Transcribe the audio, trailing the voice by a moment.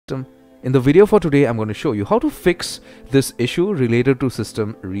system. In the video for today, I'm going to show you how to fix this issue related to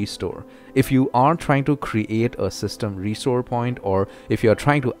system restore. If you are trying to create a system restore point, or if you're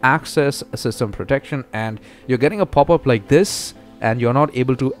trying to access a system protection and you're getting a pop-up like this and you're not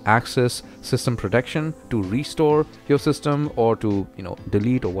able to access system protection to restore your system or to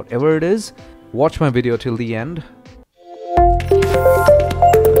delete or whatever it is, watch my video till the end.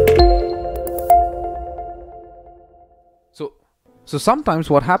 So sometimes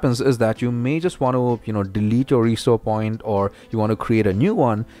what happens is that you may just want to delete your restore point, or you want to create a new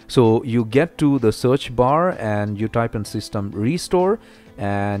one. So you get to the search bar and you type in system restore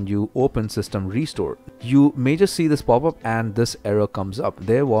and you open system restore. You may just see this pop up and this error comes up.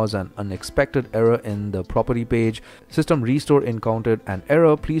 There was an unexpected error in the property page. System restore encountered an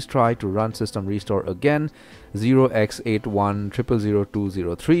error. Please try to run system restore again.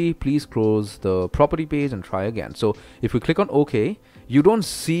 0x81000203. Please close the property page and try again. So if we click on OK, you don't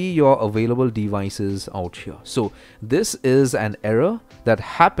see your available devices out here. So this is an error that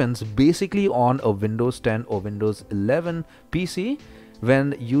happens basically on a Windows 10 or Windows 11 PC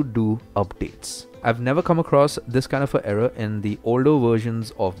when you do updates. I've never come across this kind of an error in the older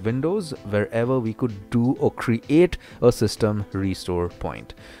versions of Windows wherever we could do or create a system restore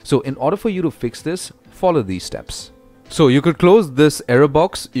point. So in order for you to fix this, follow these steps. So you could close this error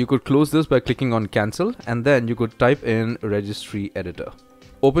box. You could close this by clicking on cancel, and then you could type in registry editor.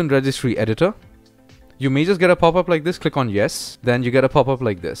 Open registry editor. You may just get a pop-up like this. Click on yes. Then you get a pop-up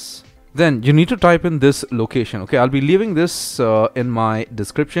like this. Then you need to type in this location. Okay, I'll be leaving this in my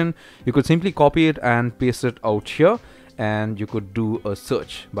description. You could simply copy it and paste it out here, and you could do a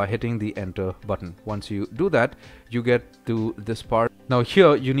search by hitting the enter button. Once you do that, you get to this part. Now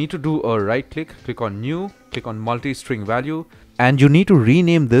here you need to do a right click on new, click on multi-string value, and you need to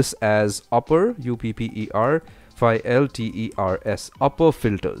rename this as upper filters, upper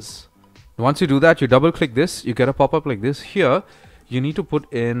filters. Once you do that, you double click this, you get a pop-up like this. Here you need to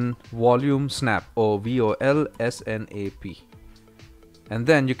put in volume snap, or VOLSNAP, and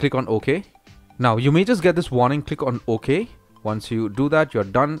then you click on OK. Now you may just get this warning, click on OK. Once you do that, you're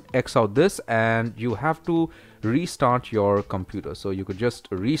done. X out this and you have to restart your computer. So you could just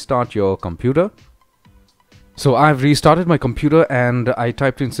restart your computer. So I've restarted my computer and I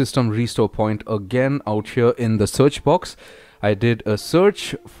typed in system restore point again out here in the search box. I did a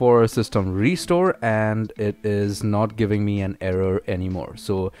search for system restore and it is not giving me an error anymore.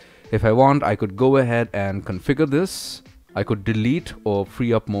 So if I want, I could go ahead and configure this. I could delete or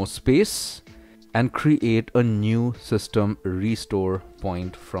free up more space and create a new system restore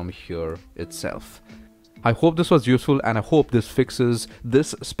point from here itself. I hope this was useful and I hope this fixes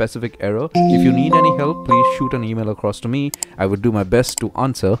this specific error. If you need any help, please shoot an email across to me. I would do my best to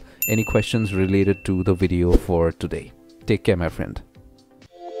answer any questions related to the video for today. Take care, my friend.